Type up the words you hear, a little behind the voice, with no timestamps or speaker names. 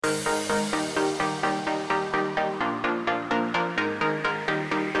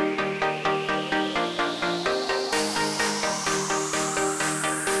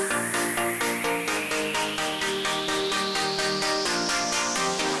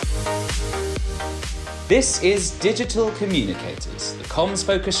This is Digital Communicators, the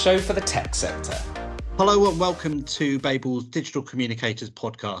comms-focused show for the tech sector. Hello and welcome to Babel's Digital Communicators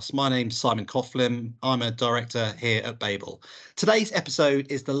podcast. My name's Simon Coughlin. I'm a director here at Babel. Today's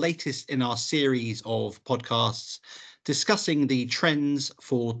episode is the latest in our series of podcasts discussing the trends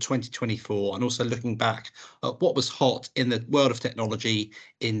for 2024 and also looking back at what was hot in the world of technology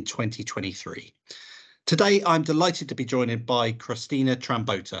in 2023. Today, I'm delighted to be joined by Christina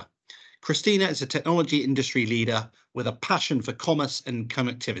Trampota. Christina is a technology industry leader with a passion for commerce and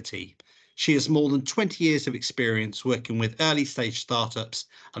connectivity. She has more than 20 years of experience working with early stage startups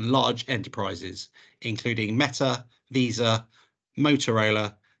and large enterprises, including Meta, Visa,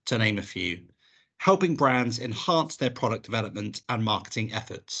 Motorola, to name a few, helping brands enhance their product development and marketing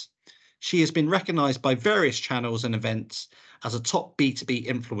efforts. She has been recognized by various channels and events as a top B2B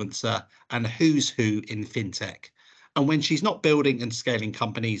influencer and a who's who in fintech. And when she's not building and scaling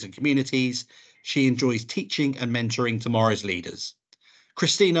companies and communities, she enjoys teaching and mentoring tomorrow's leaders.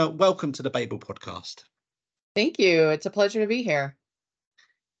 Christina, welcome to the Babel podcast. Thank you. It's a pleasure to be here.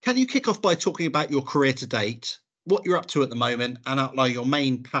 Can you kick off by talking about your career to date, what you're up to at the moment, and outline your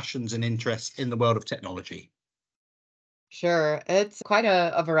main passions and interests in the world of technology? Sure. It's quite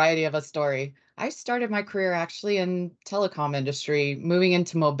a variety of a story. I started my career actually in telecom industry, moving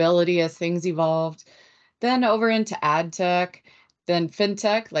into mobility as things evolved, then over into ad tech, then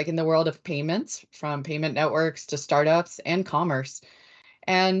fintech, like in the world of payments, from payment networks to startups and commerce.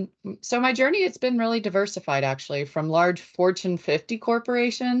 And so my journey, it's been really diversified actually, from large Fortune 50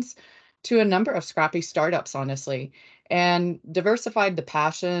 corporations to a number of scrappy startups, honestly, and diversified the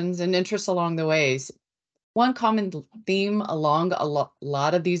passions and interests along the ways. One common theme along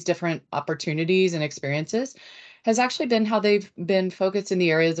lot of these different opportunities and experiences has actually been how they've been focused in the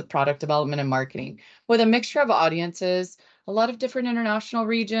areas of product development and marketing, with a mixture of audiences, a lot of different international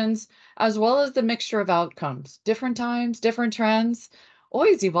regions, as well as the mixture of outcomes, different times, different trends,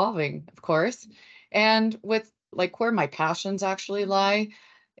 always evolving, of course. And with like where my passions actually lie,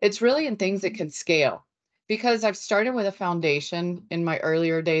 it's really in things that can scale. Because I've started with a foundation in my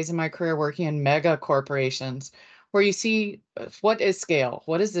earlier days in my career working in mega corporations, where you see what is scale,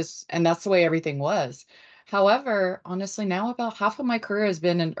 what is this, and that's the way everything was. However, honestly, now about half of my career has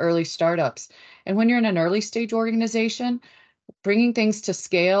been in early startups. And when you're in an early stage organization, bringing things to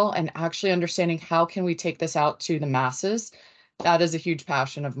scale and actually understanding how can we take this out to the masses, that is a huge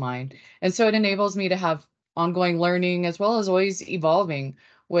passion of mine. And so it enables me to have ongoing learning as well as always evolving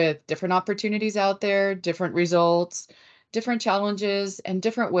with different opportunities out there, different results, different challenges, and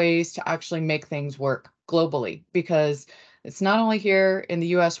different ways to actually make things work globally. Because it's not only here in the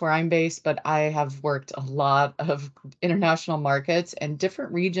US where I'm based, but I have worked a lot of international markets and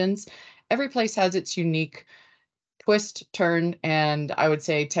different regions. Every place has its unique twist, turn, and I would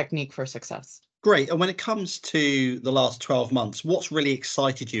say technique for success. Great. And when it comes to the last 12 months, what's really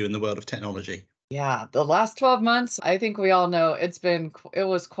excited you in the world of technology? Yeah, the last 12 months, I think we all know it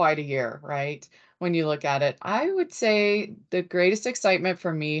was quite a year, right? When you look at it, I would say the greatest excitement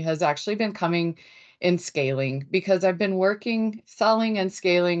for me has actually been coming in scaling because I've been working, selling and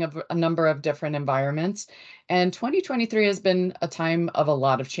scaling a number of different environments. And 2023 has been a time of a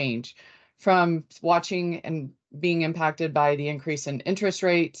lot of change, from watching and being impacted by the increase in interest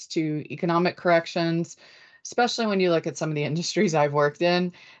rates to economic corrections, especially when you look at some of the industries I've worked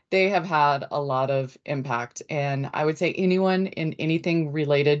in. They have had a lot of impact. And I would say anyone in anything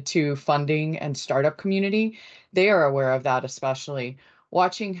related to funding and startup community, they are aware of that, especially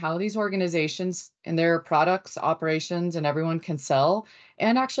watching how these organizations and their products, operations, and everyone can sell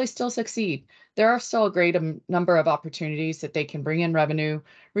and actually still succeed. There are still a great number of opportunities that they can bring in revenue,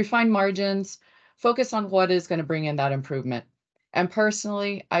 refine margins, focus on what is going to bring in that improvement. And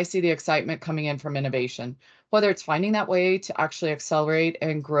personally, I see the excitement coming in from innovation, whether it's finding that way to actually accelerate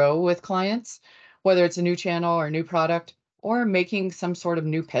and grow with clients, whether it's a new channel or new product, or making some sort of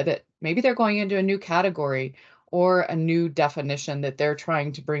new pivot. Maybe they're going into a new category or a new definition that they're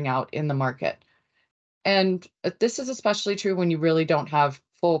trying to bring out in the market. And this is especially true when you really don't have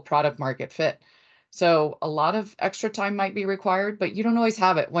full product market fit. So a lot of extra time might be required, but you don't always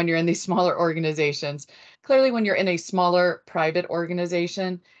have it when you're in these smaller organizations. Clearly, when you're in a smaller private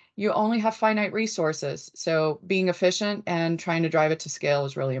organization, you only have finite resources. So being efficient and trying to drive it to scale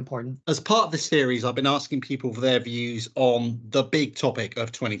is really important. As part of this series, I've been asking people for their views on the big topic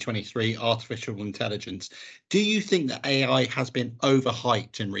of 2023, artificial intelligence. Do you think that AI has been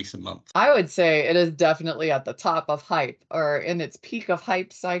overhyped in recent months? I would say it is definitely at the top of hype or in its peak of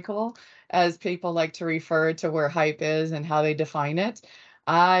hype cycle, as people like to refer to where hype is and how they define it.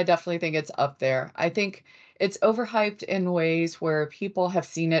 I definitely think it's up there. I think it's overhyped in ways where people have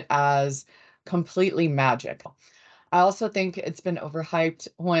seen it as completely magical. I also think it's been overhyped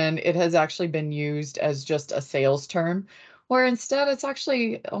when it has actually been used as just a sales term, where instead it's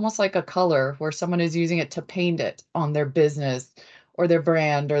actually almost like a color where someone is using it to paint it on their business or their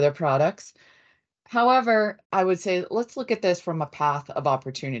brand or their products. However, I would say let's look at this from a path of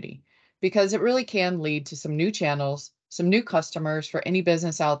opportunity because it really can lead to some new channels, some new customers for any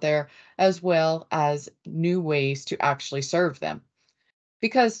business out there, as well as new ways to actually serve them.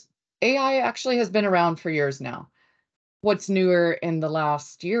 Because AI actually has been around for years now. What's newer in the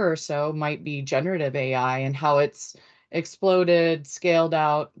last year or so might be generative AI and how it's exploded, scaled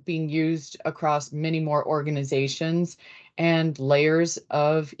out, being used across many more organizations and layers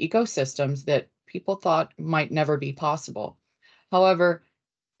of ecosystems that people thought might never be possible. However,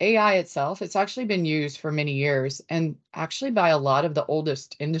 AI itself, it's actually been used for many years and actually by a lot of the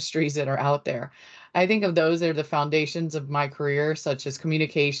oldest industries that are out there. I think of those that are the foundations of my career, such as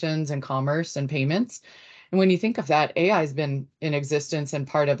communications and commerce and payments. And when you think of that, AI has been in existence and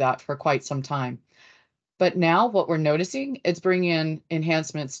part of that for quite some time. But now what we're noticing, it's bringing in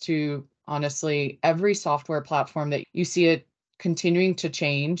enhancements to honestly every software platform that you see it continuing to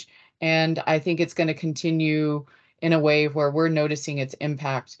change. And I think it's going to continue in a way where we're noticing its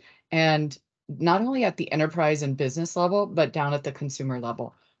impact. And not only at the enterprise and business level, but down at the consumer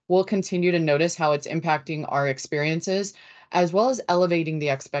level. We'll continue to notice how it's impacting our experiences as well as elevating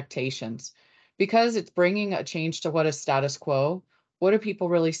the expectations because it's bringing a change to what is status quo. What do people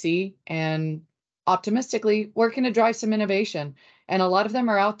really see? And optimistically, we're going to drive some innovation. And a lot of them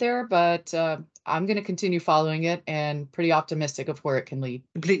are out there, but I'm going to continue following it and pretty optimistic of where it can lead.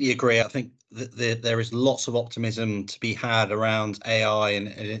 Completely agree. I think that there is lots of optimism to be had around AI and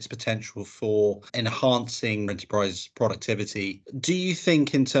its potential for enhancing enterprise productivity. Do you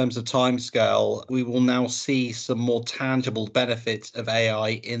think, in terms of timescale, we will now see some more tangible benefits of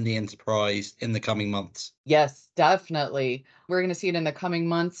AI in the enterprise in the coming months? Yes, definitely. We're going to see it in the coming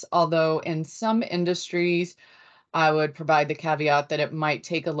months, although in some industries, I would provide the caveat that it might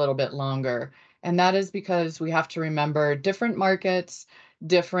take a little bit longer. And that is because we have to remember different markets,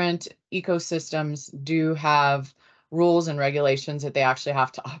 different ecosystems do have rules and regulations that they actually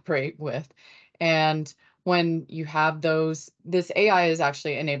have to operate with. And when you have those, this AI is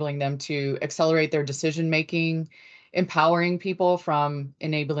actually enabling them to accelerate their decision making, empowering people from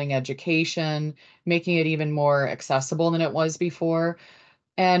enabling education, making it even more accessible than it was before.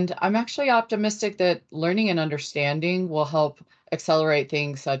 And I'm actually optimistic that learning and understanding will help accelerate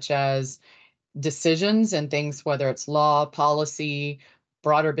things such as decisions and things, whether it's law, policy,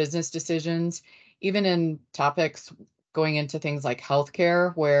 broader business decisions, even in topics going into things like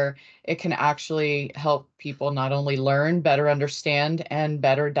healthcare, where it can actually help people not only learn, better understand, and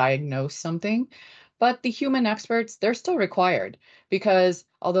better diagnose something. But the human experts, they're still required because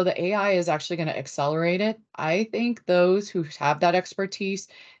although the AI is actually going to accelerate it, I think those who have that expertise,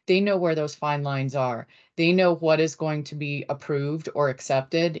 they know where those fine lines are. They know what is going to be approved or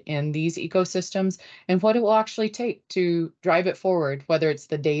accepted in these ecosystems and what it will actually take to drive it forward, whether it's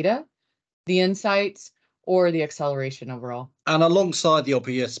the data, the insights, or the acceleration overall. And alongside the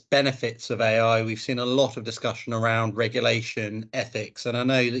obvious benefits of AI, we've seen a lot of discussion around regulation, ethics, and I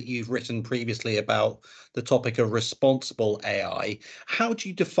know that you've written previously about the topic of responsible AI. How do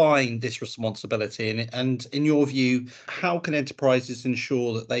you define this responsibility? And in your view, how can enterprises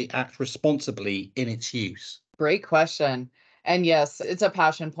ensure that they act responsibly in its use? Great question. And yes, it's a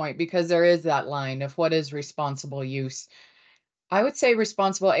passion point because there is that line of what is responsible use. I would say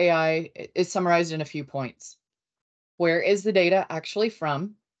responsible AI is summarized in a few points. Where is the data actually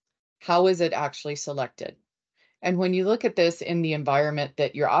from? How is it actually selected? And when you look at this in the environment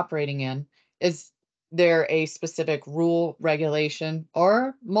that you're operating in, is there a specific rule, regulation,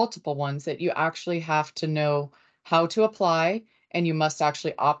 or multiple ones that you actually have to know how to apply and you must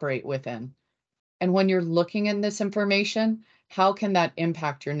actually operate within? And when you're looking in this information, how can that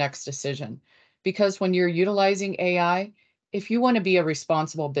impact your next decision? Because when you're utilizing AI, if you want to be a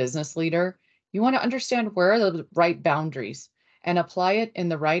responsible business leader, you want to understand where are the right boundaries and apply it in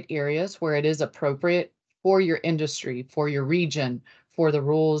the right areas where it is appropriate for your industry, for your region, for the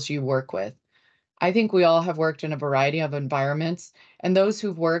rules you work with. I think we all have worked in a variety of environments, and those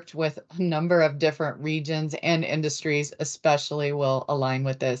who've worked with a number of different regions and industries especially will align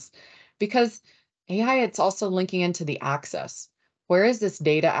with this because AI, it's also linking into the access. Where is this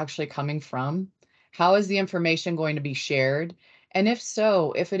data actually coming from? How is the information going to be shared? And if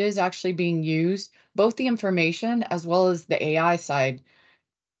so, if it is actually being used, both the information as well as the AI side,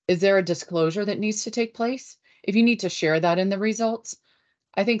 is there a disclosure that needs to take place? If you need to share that in the results,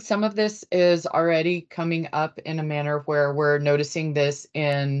 I think some of this is already coming up in a manner where we're noticing this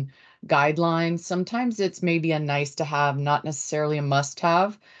in guidelines. Sometimes it's maybe a nice to have, not necessarily a must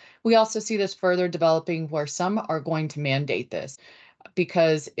have. We also see this further developing where some are going to mandate this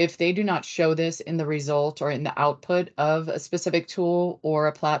because if they do not show this in the result or in the output of a specific tool or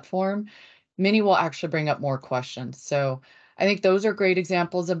a platform, many will actually bring up more questions. So I think those are great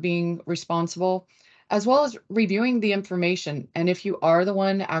examples of being responsible, as well as reviewing the information. And if you are the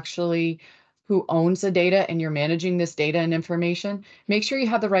one actually who owns the data and you're managing this data and information, make sure you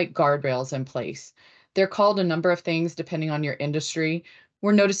have the right guardrails in place. They're called a number of things depending on your industry.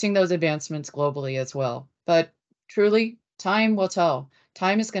 We're noticing those advancements globally as well. But truly, time will tell.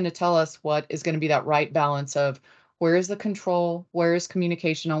 Time is going to tell us what is going to be that right balance of where is the control, where is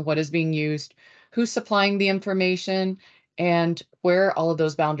communication on what is being used, who's supplying the information, and where all of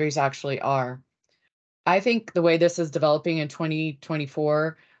those boundaries actually are. I think the way this is developing in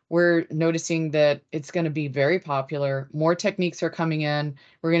 2024, we're noticing that it's going to be very popular. More techniques are coming in.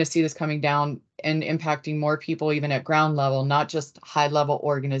 We're going to see this coming down and impacting more people, even at ground level, not just high level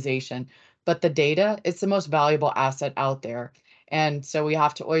organization. But the data, it's the most valuable asset out there. And so we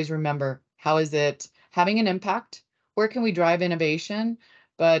have to always remember, how is it having an impact? Where can we drive innovation?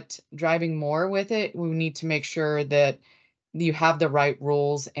 But driving more with it, we need to make sure that you have the right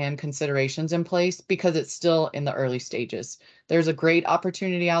rules and considerations in place because it's still in the early stages. There's a great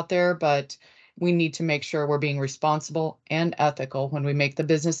opportunity out there, but we need to make sure we're being responsible and ethical when we make the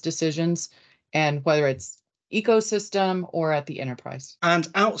business decisions, and whether it's ecosystem or at the enterprise. And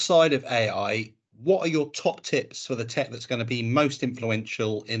outside of AI, what are your top tips for the tech that's going to be most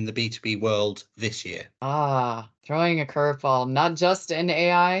influential in the B2B world this year? Throwing a curveball, not just in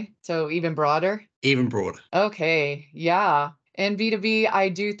AI, so even broader. Even broader. Okay, yeah. In B2B, I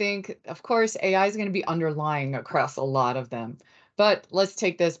do think, of course, AI is going to be underlying across a lot of them. But let's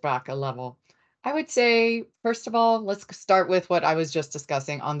take this back a level. I would say, first of all, let's start with what I was just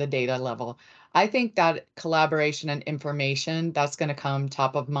discussing on the data level. I think that collaboration and information, that's going to come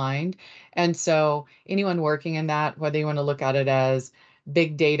top of mind. And so anyone working in that, whether you want to look at it as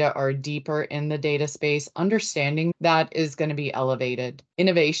big data or deeper in the data space, understanding that is going to be elevated.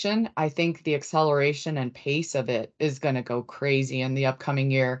 Innovation, I think the acceleration and pace of it is going to go crazy in the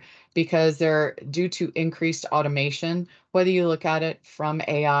upcoming year because they're due to increased automation, whether you look at it from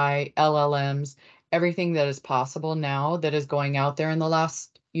AI, LLMs, everything that is possible now that is going out there in the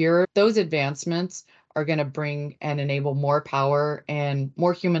last year, those advancements are going to bring and enable more power and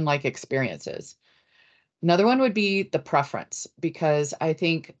more human-like experiences. Another one would be the preference, because I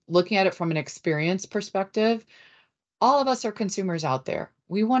think looking at it from an experience perspective, all of us are consumers out there.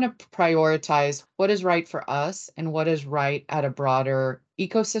 We want to prioritize what is right for us and what is right at a broader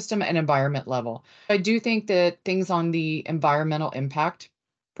ecosystem and environment level. I do think that things on the environmental impact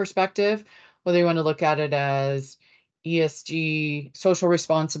perspective, whether you want to look at it as ESG, social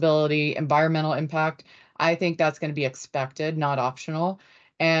responsibility, environmental impact, I think that's going to be expected, not optional.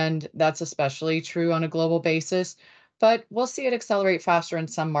 And that's especially true on a global basis. But we'll see it accelerate faster in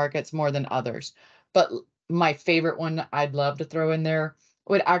some markets more than others. But my favorite one I'd love to throw in there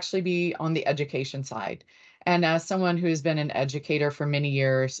would actually be on the education side. And as someone who's been an educator for many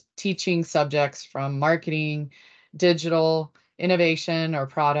years, teaching subjects from marketing, digital, innovation, or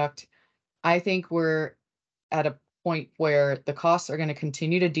product, I think we're at a point where the costs are going to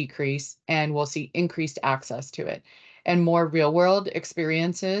continue to decrease and we'll see increased access to it and more real world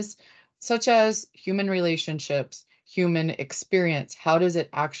experiences, such as human relationships, human experience. How does it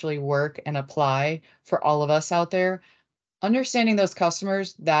actually work and apply for all of us out there? Understanding those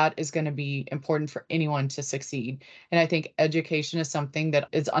customers, that is going to be important for anyone to succeed. And I think education is something that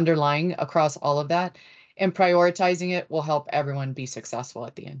is underlying across all of that, and prioritizing it will help everyone be successful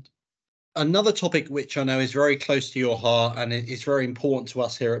at the end. Another topic which I know is very close to your heart and it is very important to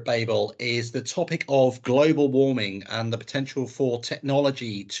us here at Babel is the topic of global warming and the potential for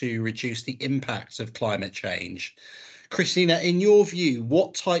technology to reduce the impacts of climate change. Christina, in your view,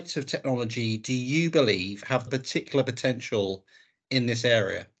 what types of technology do you believe have particular potential in this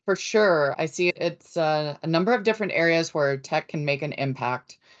area? For sure, I see it's a number of different areas where tech can make an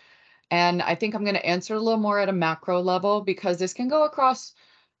impact. And I think I'm going to answer a little more at a macro level because this can go across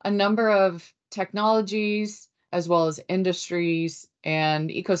a number of technologies as well as industries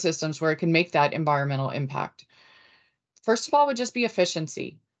and ecosystems where it can make that environmental impact. First of all, would just be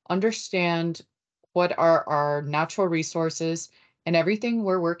efficiency. Understand what are our natural resources and everything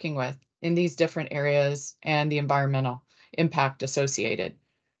we're working with in these different areas and the environmental impact associated,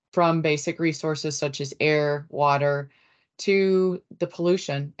 from basic resources such as air, water, to the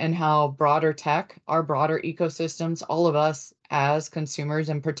pollution and how broader tech, our broader ecosystems, all of us as consumers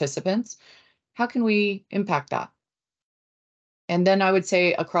and participants, how can we impact that? And then I would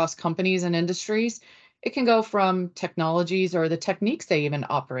say across companies and industries, it can go from technologies or the techniques they even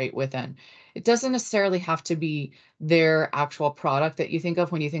operate within. It doesn't necessarily have to be their actual product that you think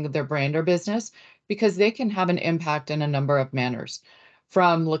of when you think of their brand or business, because they can have an impact in a number of manners.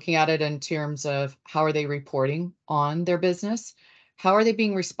 From looking at it in terms of how are they reporting on their business? How are they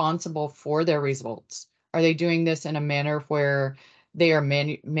being responsible for their results? Are they doing this in a manner where they are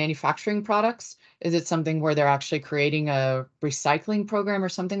manufacturing products? Is it something where they're actually creating a recycling program or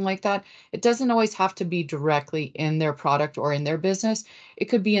something like that? It doesn't always have to be directly in their product or in their business. It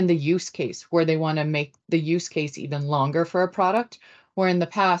could be in the use case where they want to make the use case even longer for a product, where in the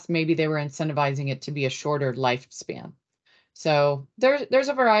past, maybe they were incentivizing it to be a shorter lifespan. So there's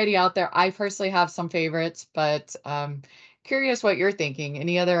a variety out there. I personally have some favorites, but curious what you're thinking.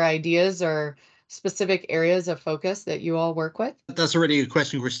 Any other ideas or specific areas of focus that you all work with? That's a really good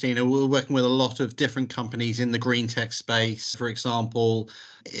question, Christina. We're working with a lot of different companies in the green tech space. For example,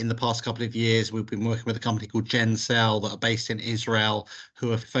 in the past couple of years, we've been working with a company called Gencell that are based in Israel,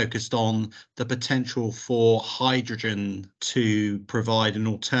 who are focused on the potential for hydrogen to provide an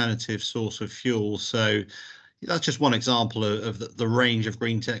alternative source of fuel. So that's just one example of the range of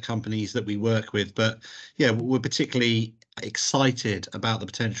green tech companies that we work with. But yeah, we're particularly excited about the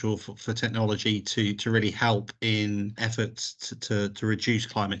potential for technology to really help in efforts to reduce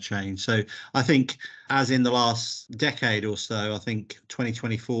climate change. So I think, as in the last decade or so, I think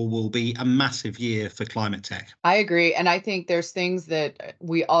 2024 will be a massive year for climate tech. I agree. And I think there's things that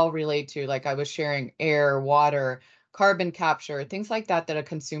we all relate to, like I was sharing air, water, carbon capture, things like that, that a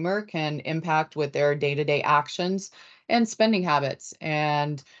consumer can impact with their day-to-day actions and spending habits.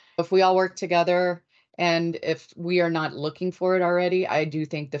 And if we all work together, and if we are not looking for it already, I do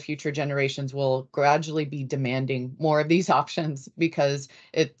think the future generations will gradually be demanding more of these options, because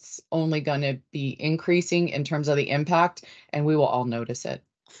it's only going to be increasing in terms of the impact, and we will all notice it.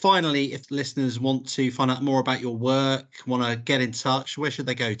 Finally, if listeners want to find out more about your work, want to get in touch, where should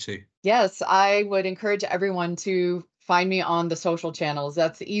they go to? Yes, I would encourage everyone to find me on the social channels.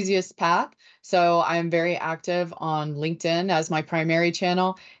 That's the easiest path. So I'm very active on LinkedIn as my primary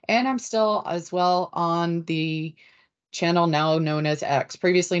channel, and I'm still as well on the channel now known as X,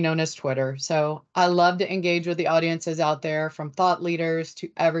 previously known as Twitter. So I love to engage with the audiences out there, from thought leaders to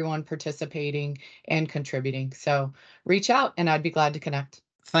everyone participating and contributing. So reach out and I'd be glad to connect.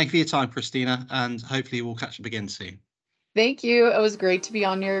 Thank you for your time, Christina, and hopefully we'll catch up again soon. Thank you. It was great to be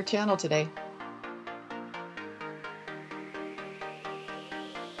on your channel today.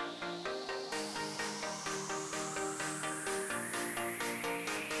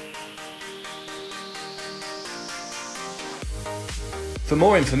 For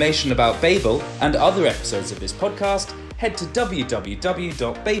more information about Babel and other episodes of this podcast, head to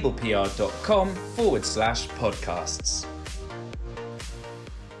www.babelpr.com/podcasts.